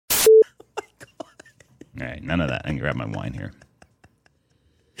All right, none of that. I can grab my wine here.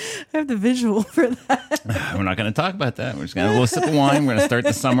 I have the visual for that. We're not going to talk about that. We're just going to have a little sip of wine. We're going to start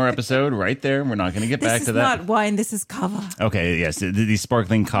the summer episode right there. We're not going to get back to that. This is not wine. This is cava. Okay, yes, the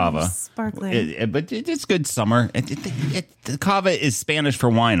sparkling cava. Sparkling. But it's good summer. The cava is Spanish for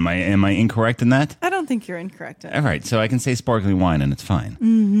wine. Am I incorrect in that? I don't think you're incorrect. All right, so I can say sparkling wine and it's fine.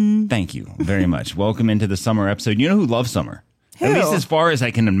 Mm-hmm. Thank you very much. Welcome into the summer episode. You know who loves summer? Who? At least as far as I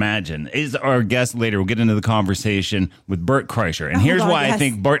can imagine, is our guest later. We'll get into the conversation with Bert Kreischer. And here's why I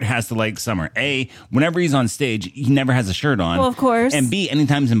think Bert has to like summer. A, whenever he's on stage, he never has a shirt on. Well, of course. And B,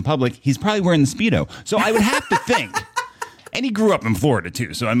 anytime he's in public, he's probably wearing the Speedo. So I would have to think... And he grew up in Florida,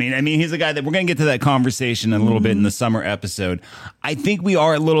 too. So, I mean, he's a guy that we're going to get to that conversation in a little bit in the summer episode. I think we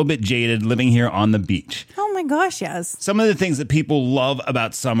are a little bit jaded living here on the beach. Oh, my gosh, yes. Some of the things that people love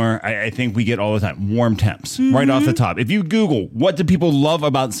about summer, I think we get all the time. Warm temps, right off the top. If you Google, what do people love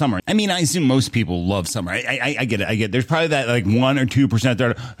about summer? I mean, I assume most people love summer. I get it. There's probably that like 1 or 2% that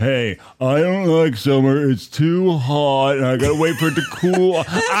are, hey, I don't like summer. It's too hot. And I got to wait for it to cool.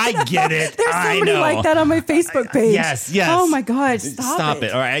 I get it. There's somebody like that on my Facebook page. Yes. Oh my God, stop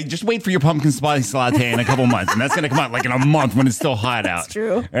it. All right, just wait for your pumpkin spice latte in a couple months, and that's going to come out like in a month when it's still hot out. That's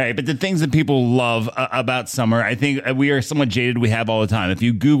true. All right, but the things that people love about summer, I think we are somewhat jaded. We have all the time. If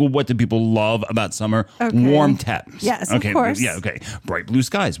you Google what do people love about summer, warm temps. Yes, okay, of course. Yeah, okay. Bright blue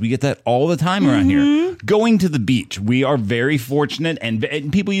skies. We get that all the time around here. Going to the beach. We are very fortunate,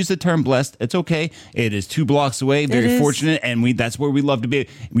 and people use the term blessed. It's okay. It is 2 blocks away. Very fortunate, and that's where we love to be.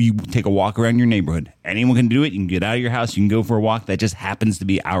 We take a walk around your neighborhood. Anyone can do it. You can get out of your house. You can go for a walk. That just happens to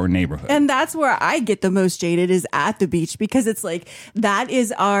be our neighborhood. And that's where I get the most jaded is at the beach, because it's like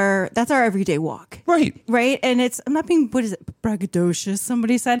that's our everyday walk. Right. And I'm not being, what is it, braggadocious,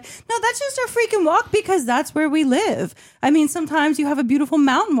 somebody said. No, that's just our freaking walk because that's where we live. I mean, sometimes you have a beautiful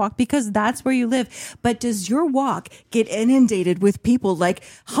mountain walk because that's where you live. But does your walk get inundated with people, like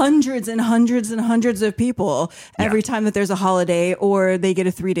hundreds and hundreds and hundreds of people every time that there's a holiday or they get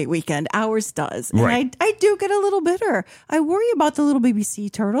a 3-day weekend? Ours does. Right. And I do get a little bitter. I worry about the little baby sea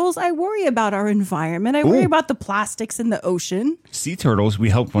turtles. I worry about our environment. I worry about the plastics in the ocean. Sea turtles, we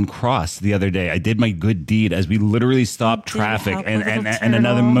helped one cross the other day. I did my good deed as we literally stopped traffic and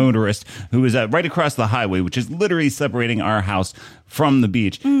another motorist who was right across the highway, which is literally separating our house from the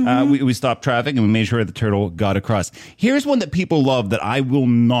beach. We stopped traffic and we made sure the turtle got across. Here's one that people love that I will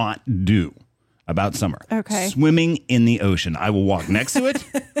not do about summer. Okay. Swimming in the ocean. I will walk next to it.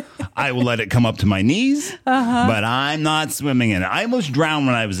 I will let it come up to my knees, but I'm not swimming in it. I almost drowned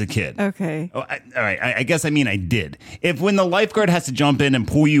when I was a kid. Okay. All right. I guess I did. If when the lifeguard has to jump in and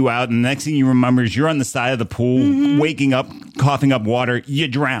pull you out, and the next thing you remember is you're on the side of the pool, waking up, coughing up water, you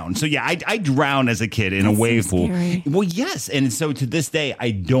drown. So yeah, I drowned as a kid in a wave pool. Scary. Well, yes. And so to this day,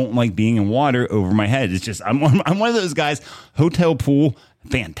 I don't like being in water over my head. It's just, I'm one of those guys, hotel pool,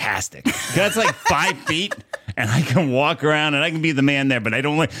 fantastic. That's like 5 feet. And I can walk around and I can be the man there, but I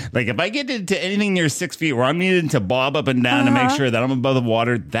don't like if I get into anything near 6 feet where I'm needed to bob up and down to make sure that I'm above the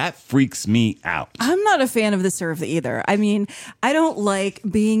water, that freaks me out. I'm not a fan of the surf either. I mean, I don't like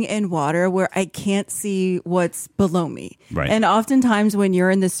being in water where I can't see what's below me. Right. And oftentimes when you're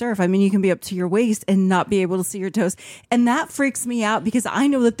in the surf, I mean, you can be up to your waist and not be able to see your toes. And that freaks me out because I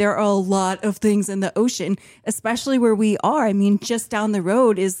know that there are a lot of things in the ocean, especially where we are. I mean, just down the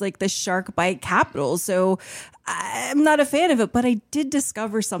road is like the shark bite capital. So I'm not a fan of it, but I did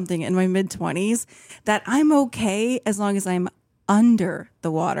discover something in my mid-20s that I'm okay as long as I'm under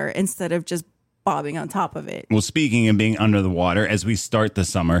the water instead of just bobbing on top of it. Well, speaking of being under the water, as we start the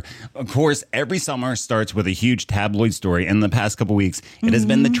summer, of course, every summer starts with a huge tabloid story. In the past couple weeks, it has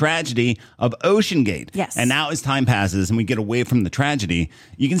been the tragedy of OceanGate. Yes. And now as time passes and we get away from the tragedy,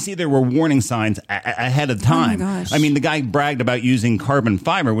 you can see there were warning signs ahead of time. Oh my gosh. I mean, the guy bragged about using carbon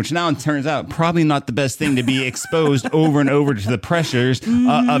fiber, which now it turns out probably not the best thing to be exposed over and over to the pressures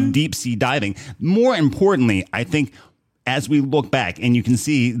of deep sea diving. More importantly, I think, as we look back and you can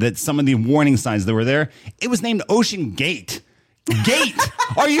see that some of the warning signs that were there, it was named OceanGate. Gate.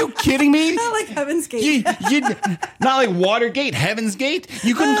 Are you kidding me? Not like Heaven's Gate. Not like Watergate, Heaven's Gate.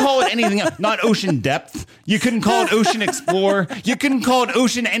 You couldn't call it anything else. Not Ocean Depth. You couldn't call it Ocean Explorer. You couldn't call it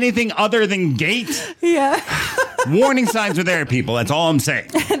Ocean anything other than Gate. Yeah. Warning signs are there, people. That's all I'm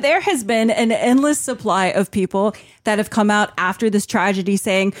saying. There has been an endless supply of people that have come out after this tragedy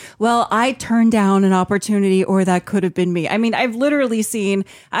saying, well, I turned down an opportunity or that could have been me. I mean, I've literally seen,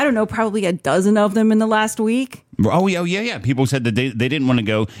 I don't know, probably a dozen of them in the last week. Oh, yeah. People said that they didn't want to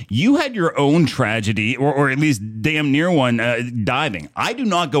go. You had your own tragedy, or at least damn near one, diving. I do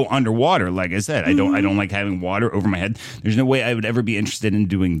not go underwater. Like I said, I don't like having water over my head. There's no way I would ever be interested in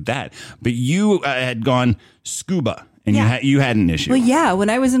doing that. But you had gone scuba. And you had an issue. Well, yeah. When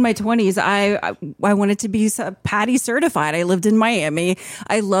I was in my 20s, I wanted to be PADI certified. I lived in Miami.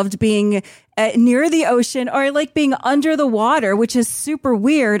 I loved being near the ocean, or I like being under the water, which is super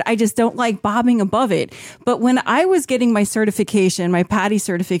weird. I just don't like bobbing above it. But when I was getting my certification, my PADI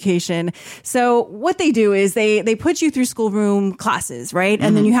certification, so what they do is they put you through schoolroom classes, right?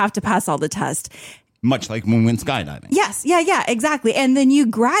 And then you have to pass all the tests. Much like when we went skydiving. Yes. Yeah, exactly. And then you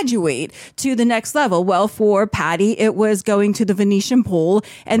graduate to the next level. Well, for PADI, it was going to the Venetian pool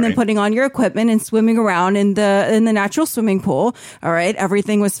and then putting on your equipment and swimming around in the natural swimming pool. All right.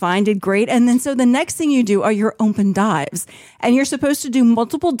 Everything was fine, did great. And then so the next thing you do are your open dives. And you're supposed to do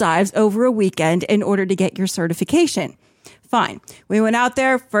multiple dives over a weekend in order to get your certification. Fine. We went out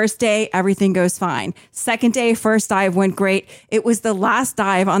there. First day, everything goes fine. Second day, first dive went great. It was the last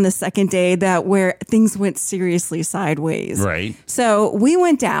dive on the second day where things went seriously sideways. Right. So we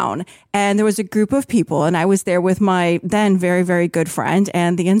went down and there was a group of people, and I was there with my then very, very good friend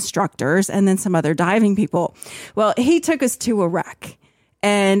and the instructors and then some other diving people. Well, he took us to a wreck.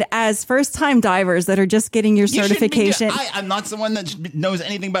 And as first-time divers that are just getting your certification... I'm not someone that knows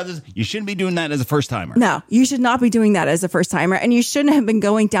anything about this. You shouldn't be doing that as a first-timer. No, you should not be doing that as a first-timer. And you shouldn't have been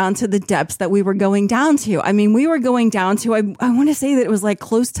going down to the depths that we were going down to. I mean, we were going down to, I want to say that it was like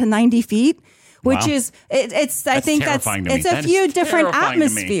close to 90 feet. Which is, I think it's a few different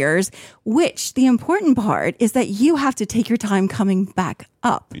atmospheres, which the important part is that you have to take your time coming back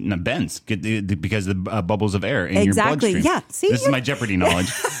up. And the bends, because of the bubbles of air in your bloodstream. Yeah. See, this is my Jeopardy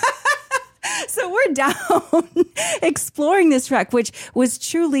knowledge. So we're down exploring this wreck, which was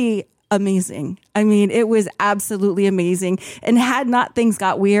truly amazing. I mean, it was absolutely amazing. And had not things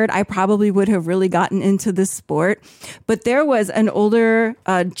got weird, I probably would have really gotten into this sport. But there was an older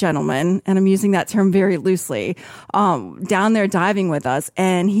gentleman, and I'm using that term very loosely, down there diving with us,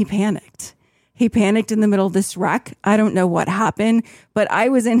 and he panicked. He panicked in the middle of this wreck. I don't know what happened, but I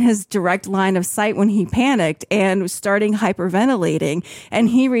was in his direct line of sight when he panicked and was starting hyperventilating. And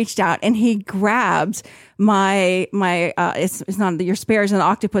he reached out and he grabbed my it's not your spares and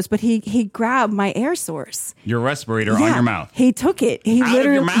octopus, but he grabbed my air source. Your respirator on your mouth. He took it. He out literally,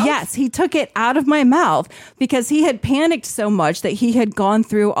 of your mouth? Yes, he took it out of my mouth because he had panicked so much that he had gone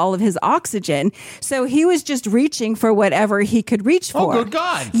through all of his oxygen. So he was just reaching for whatever he could reach for. Oh, good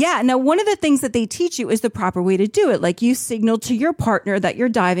God. Yeah. Now, one of the things that they teach you is the proper way to do it. Like you signal to your partner that you're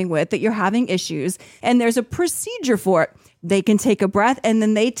diving with, that you're having issues, and there's a procedure for it. They can take a breath and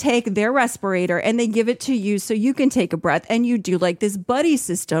then they take their respirator and they give it to you so you can take a breath, and you do like this buddy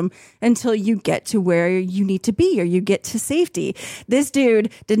system until you get to where you need to be or you get to safety. This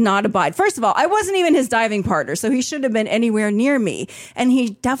dude did not abide. First of all, I wasn't even his diving partner, so he shouldn't have been anywhere near me. And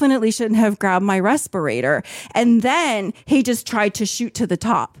he definitely shouldn't have grabbed my respirator. And then he just tried to shoot to the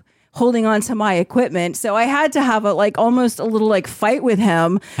top, holding on to my equipment. So I had to have almost a little fight with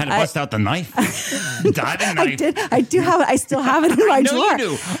him. Had to bust out the knife. Diving knife. I still have it in my drawer. You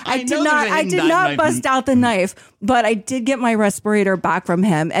do. I did not bust out the knife, but I did get my respirator back from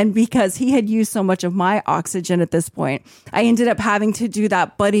him. And because he had used so much of my oxygen at this point, I ended up having to do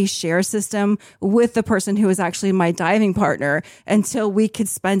that buddy share system with the person who was actually my diving partner until we could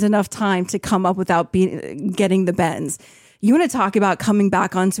spend enough time to come up without getting the bends. You want to talk about coming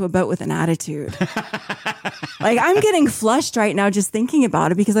back onto a boat with an attitude. I'm getting flushed right now just thinking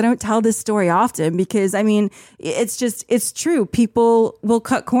about it because I don't tell this story often because, I mean, it's true. People will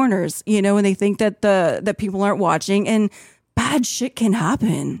cut corners, when they think that people aren't watching, and bad shit can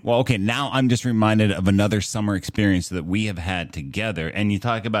happen. Well, okay, now I'm just reminded of another summer experience that we have had together. And you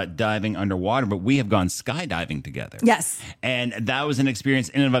talk about diving underwater, but we have gone skydiving together. Yes. And that was an experience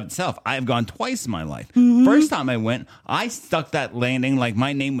in and of itself. I have gone twice in my life. Mm-hmm. First time I went, I stuck that landing like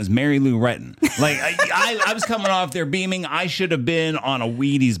my name was Mary Lou Retton. I was coming off there beaming. I should have been on a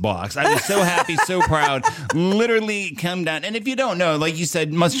Wheaties box. I was so happy, so proud. Literally come down. And if you don't know, like you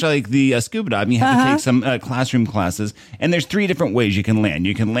said, much like the scuba diving, you have to take some classroom classes. And there's 3 different ways you can land.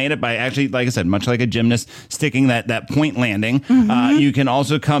 You can land it by actually, like I said, much like a gymnast, sticking that point landing. Mm-hmm. You can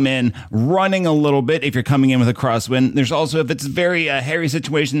also come in running a little bit if you're coming in with a crosswind. There's also, if it's a very hairy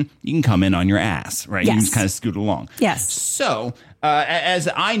situation, you can come in on your ass, right? Yes. You can just kind of scoot along. Yes. So as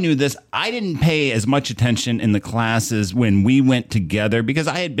I knew this, I didn't pay as much attention in the classes when we went together because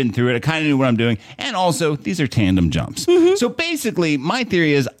I had been through it. I kind of knew what I'm doing. And also, these are tandem jumps. So basically, my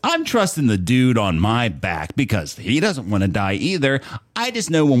theory is I'm trusting the dude on my back because he doesn't want to die either. I just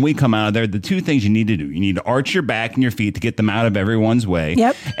know when we come out of there, the two things you need to do. You need to arch your back and your feet to get them out of everyone's way.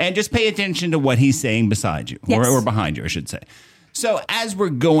 Yep. And just pay attention to what he's saying beside you, or behind you, I should say. So as we're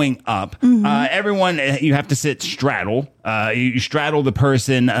going up, everyone, you have to sit straddle. You straddle the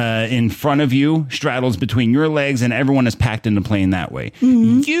person in front of you, straddles between your legs, and everyone is packed in the plane that way.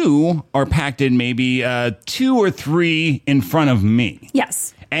 You are packed in maybe 2 or 3 in front of me.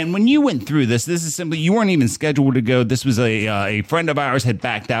 Yes. And when you went through this is simply, you weren't even scheduled to go. This was a friend of ours had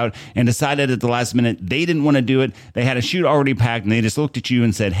backed out and decided at the last minute they didn't want to do it. They had a chute already packed, and they just looked at you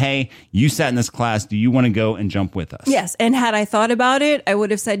and said, hey, you sat in this class. Do you want to go and jump with us? Yes. And had I thought about it, I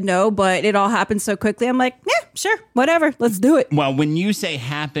would have said no, but it all happened so quickly. I'm like, yeah, sure, whatever. Let's do it. Well, when you say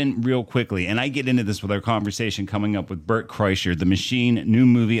happen real quickly, and I get into this with our conversation coming up with Bert Kreischer, The Machine, new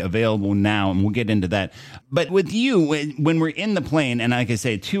movie available now, and we'll get into that. But with you, when we're in the plane, and like I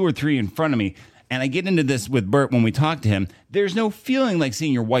say, 2 or 3 in front of me, and I get into this with Bert when we talk to him, there's no feeling like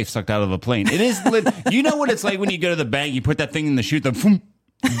seeing your wife sucked out of a plane. It is, you know what it's like when you go to the bank, you put that thing in the chute,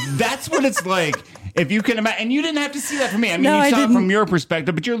 that's what it's like. If you can imagine, and you didn't have to see that from me. I mean, No, you saw I it didn't. from your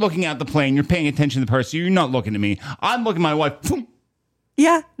perspective, but you're looking at the plane, you're paying attention to the person, you're not looking at me. I'm looking at my wife.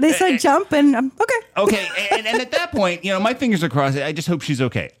 Yeah. They said jump, and I'm okay. Okay, and at that point, my fingers are crossed. I just hope she's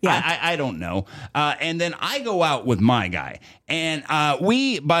okay. Yeah. I don't know. And then I go out with my guy. And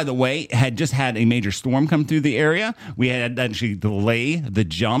we, by the way, had just had a major storm come through the area. We had to actually delay the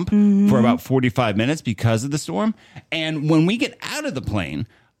jump for about 45 minutes because of the storm. And when we get out of the plane,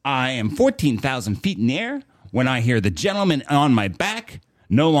 I am 14,000 feet in the air when I hear the gentleman on my back,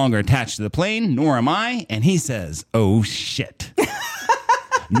 no longer attached to the plane, nor am I, and he says, oh, shit.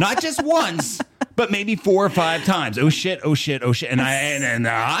 Not just once, but maybe 4 or 5 times. Oh shit! Oh shit! Oh shit! And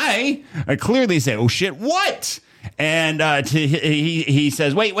I clearly say, "Oh shit! What?" And he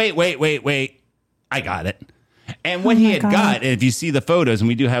says, "Wait! I got it." And what he had got, if you see the photos, and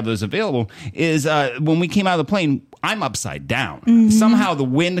we do have those available, is when we came out of the plane, I'm upside down. Somehow the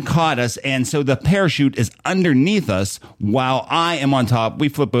wind caught us, and so the parachute is underneath us while I am on top. We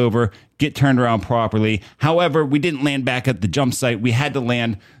flip over, get turned around properly. However, we didn't land back at the jump site. We had to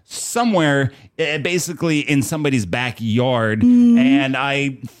land somewhere, basically in somebody's backyard. And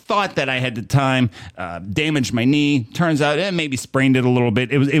I thought that I had the time, damaged my knee. Turns out maybe sprained it a little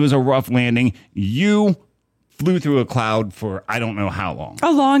bit. It was a rough landing. You flew through a cloud for I don't know how long.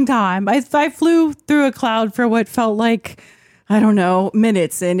 A long time. I flew through a cloud for what felt like, I don't know,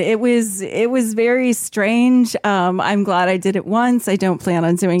 minutes. And it was very strange. I'm glad I did it once. I don't plan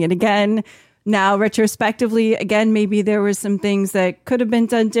on doing it again. Now, retrospectively, again, maybe there were some things that could have been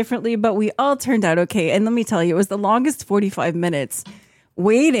done differently, but we all turned out okay. And let me tell you, it was the longest 45 minutes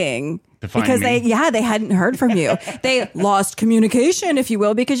waiting. Because they hadn't heard from you. They lost communication, if you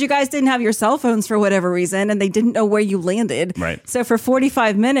will, because you guys didn't have your cell phones for whatever reason, and they didn't know where you landed. Right. So for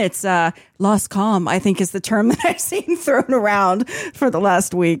 45 minutes, lost comm, I think is the term that I've seen thrown around for the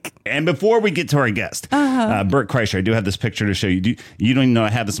last week. And before we get to our guest, Bert Kreischer, I do have this picture to show you. You don't even know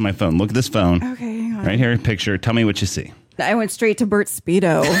I have this on my phone. Look at this phone. Okay. Right here, picture. Tell me what you see. I went straight to Bert's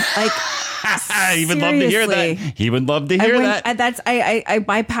Speedo. Like, he would love to hear that. He would love to hear that. I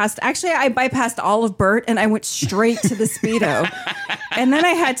bypassed all of Bert and I went straight to the Speedo. And then I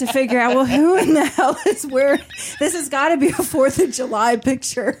had to figure out, well, who in the hell is where? This has got to be a 4th of July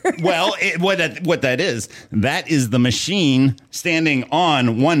picture. Well, what that is the machine standing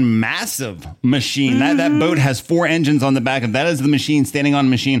on one massive machine. That boat has 4 engines on the back, and that is the machine standing on a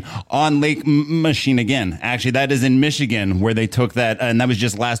machine on Lake Michigan. Actually, that is in Michigan where they took that, and that was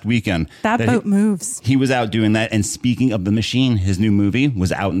just last weekend. That boat moves. He was out doing that. And speaking of the machine, his new movie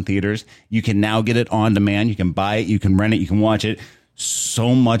was out in theaters. You can now get it on demand. You can buy it. You can rent it. You can watch it.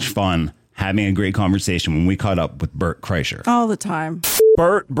 So much fun having a great conversation when we caught up with Bert Kreischer. All the time.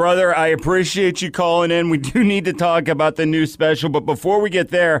 Bert, brother, I appreciate you calling in. We do need to talk about the new special. But before we get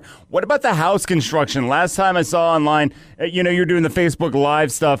there, what about the house construction? Last time I saw online, you're doing the Facebook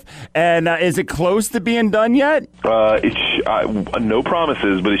Live stuff. And is it close to being done yet? No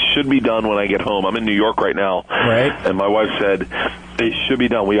promises, but it should be done when I get home. I'm in New York right now. Right. And my wife said it should be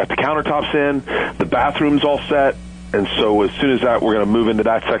done. We got the countertops in, the bathroom's all set. And so as soon as that, we're going to move into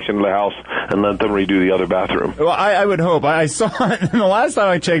that section of the house and let them redo the other bathroom. Well, I would hope. I saw it the last time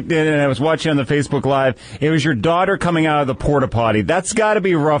I checked in and I was watching on the Facebook Live, it was your daughter coming out of the porta potty. That's got to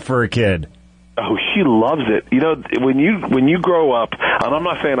be rough for a kid. Oh, she loves it. When you grow up, and I'm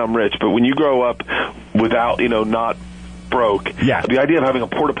not saying I'm rich, but when you grow up without, not broke. Yeah. The idea of having a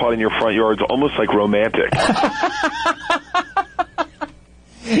porta potty in your front yard is almost like romantic.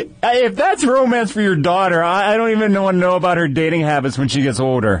 If that's romance for your daughter, I don't even want to know about her dating habits when she gets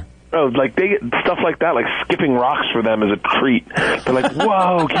older. Oh, like they get stuff like that, like skipping rocks for them is a treat. They're like,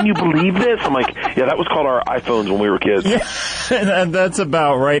 whoa, can you believe this? I'm like, yeah, that was called our iPhones when we were kids. Yeah, that's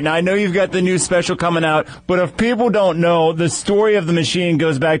about right. Now, I know you've got the new special coming out, but if people don't know, the story of the machine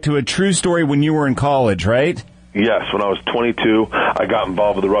goes back to a true story when you were in college, right? Yes, when I was 22, I got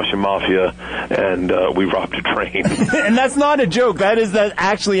involved with the Russian mafia, and we robbed a train. And that's not a joke. That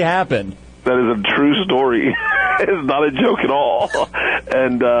actually happened. That is a true story. It's not a joke at all.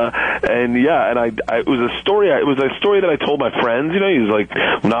 And it was a story. It was a story that I told my friends. You know, it was like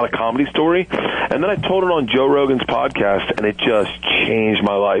not a comedy story. And then I told it on Joe Rogan's podcast, and it just changed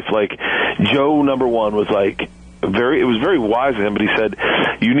my life. Like Joe, number one, was like. It was very wise of him, but he said,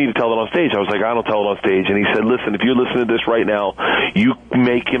 you need to tell it on stage. I was like, I don't tell it on stage. And he said, listen, if you're listening to this right now, you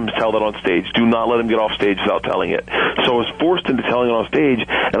make him tell it on stage. Do not let him get off stage without telling it. So I was forced into telling it on stage,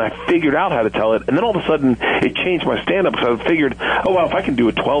 and I figured out how to tell it. And then all of a sudden, it changed my stand-up because I figured, oh, well, if I can do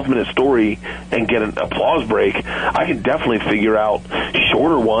a 12-minute story and get an applause break, I can definitely figure out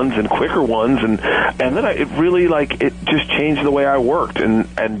shorter ones and quicker ones. And then it really, it just changed the way I worked and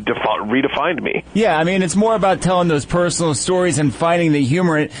redefined me. Yeah, I mean, it's more about telling those personal stories and finding the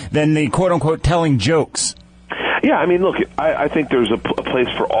humor in it than the quote-unquote telling jokes. Yeah, I mean, look, I think there's a place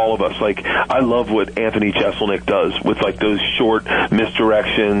for all of us. Like, I love what Anthony Jeselnik does with, those short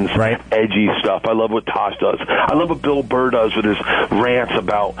misdirections, right. Edgy stuff. I love what Tosh does. I love what Bill Burr does with his rants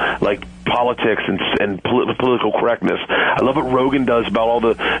about, politics and political correctness. I love what Rogan does about all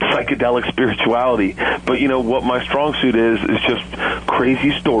the psychedelic spirituality. But, what my strong suit is just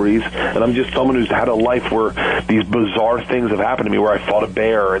crazy stories. And I'm just someone who's had a life where these bizarre things have happened to me, where I fought a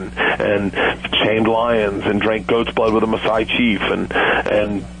bear and tamed lions and drank goat's blood with a Maasai chief and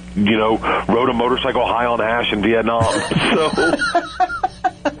rode a motorcycle high on hash in Vietnam. So...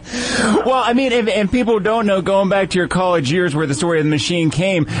 Well, I mean, and people don't know, going back to your college years where the story of the machine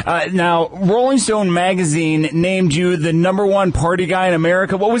came, now, Rolling Stone magazine named you the #1 party guy in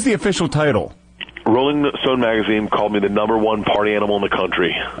America. What was the official title? Rolling Stone magazine called me the #1 party animal in the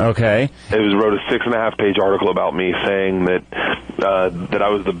country. Okay. It wrote a 6.5-page article about me saying that I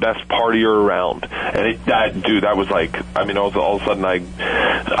was the best partier around. And that was all of a sudden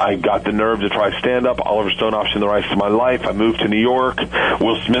I got the nerve to try stand-up. Oliver Stone optioned the rights to my life. I moved to New York.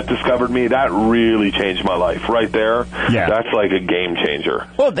 Will Smith discovered me. That really changed my life right there. Yeah. That's like a game changer.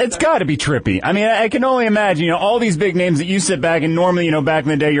 Well, it's got to be trippy. I mean, I can only imagine, all these big names that you sit back and normally, back in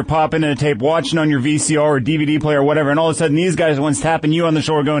the day, you're popping in a tape, watching on your VCR or DVD player or whatever, and all of a sudden these guys are ones tapping you on the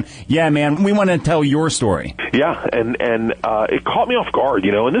shoulder going, yeah, man, we want to tell your story. Yeah, and it caught me off guard,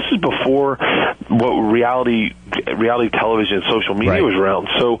 and this is before what reality television and social media was around.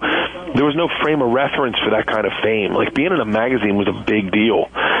 So there was no frame of reference for that kind of fame. Like, being in a magazine was a big deal.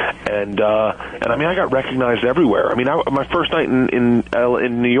 And I mean, I got recognized everywhere. I mean, my first night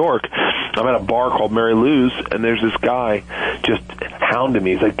in New York, I'm at a bar called Mary Lou's, and there's this guy just hounding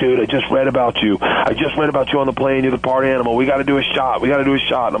me. He's like, dude, I just read about you. I just read about you on the plane. You're the party animal. We got to do a shot.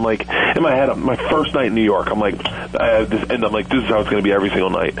 And I'm like, in my head, my first night in New York, this is how it's going to be every single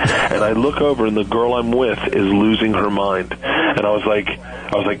night. And I look over, and the girl I'm with is losing her mind. And I was like,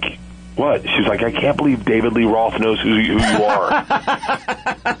 what? She's like, I can't believe David Lee Roth knows who you are.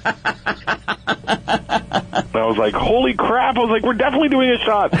 And I was like, holy crap. I was like, we're definitely doing a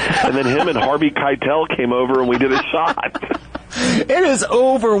shot. And then him and Harvey Keitel came over, and we did a shot. It is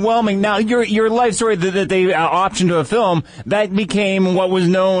overwhelming. Now, your life story that they optioned to a film, that became what was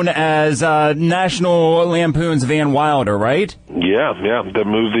known as National Lampoon's Van Wilder, right? Yeah. The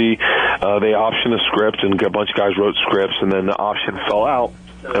movie, they optioned a script, and a bunch of guys wrote scripts, and then the option fell out.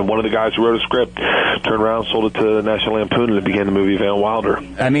 And one of the guys who wrote a script turned around, sold it to National Lampoon, and it became the movie Van Wilder.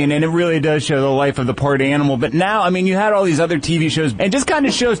 I mean, and it really does show the life of the party animal. But now, I mean, you had all these other TV shows, and it just kind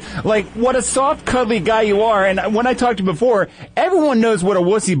of shows, what a soft, cuddly guy you are. And when I talked to you before, everyone knows what a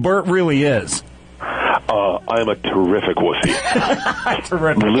wussy Bert really is. I am a terrific wussy.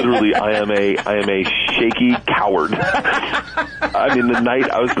 Terrific. Literally, I am a shaky coward. I mean, the night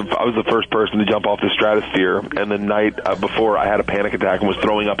I was the first person to jump off the stratosphere, and the night before, I had a panic attack and was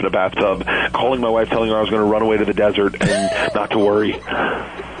throwing up in a bathtub, calling my wife, telling her I was going to run away to the desert and not to worry.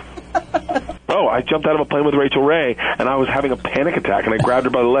 Oh, I jumped out of a plane with Rachel Ray, and I was having a panic attack, and I grabbed her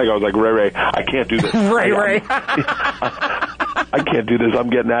by the leg. I was like, Ray, I can't do this. Ray. I can't do this. I'm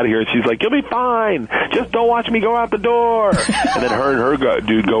getting out of here. And she's like, you'll be fine. Just don't watch me go out the door. And then her and her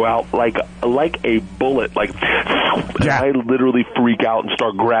dude go out like a bullet. Like, and I literally freak out and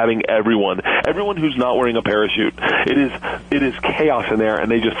start grabbing everyone who's not wearing a parachute. It is chaos in there, and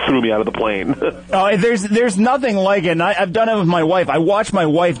they just threw me out of the plane. Oh, there's nothing like it. And I've done it with my wife. I watched my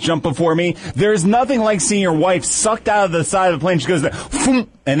wife jump before me. There's nothing like seeing your wife sucked out of the side of the plane. She goes, and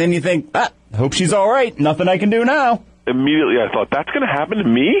then you think, hope she's all right. Nothing I can do now. Immediately I thought, that's going to happen to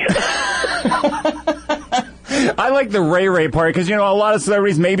me? I like the Ray part because, a lot of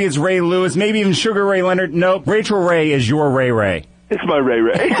celebrities, maybe it's Ray Lewis, maybe even Sugar Ray Leonard. Nope, Rachel Ray is your Ray. It's my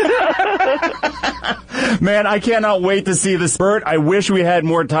Ray. Man, I cannot wait to see this. Bert, I wish we had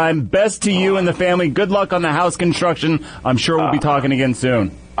more time. Best to you and the family. Good luck on the house construction. I'm sure we'll be talking again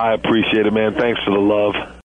soon. I appreciate it, man. Thanks for the love.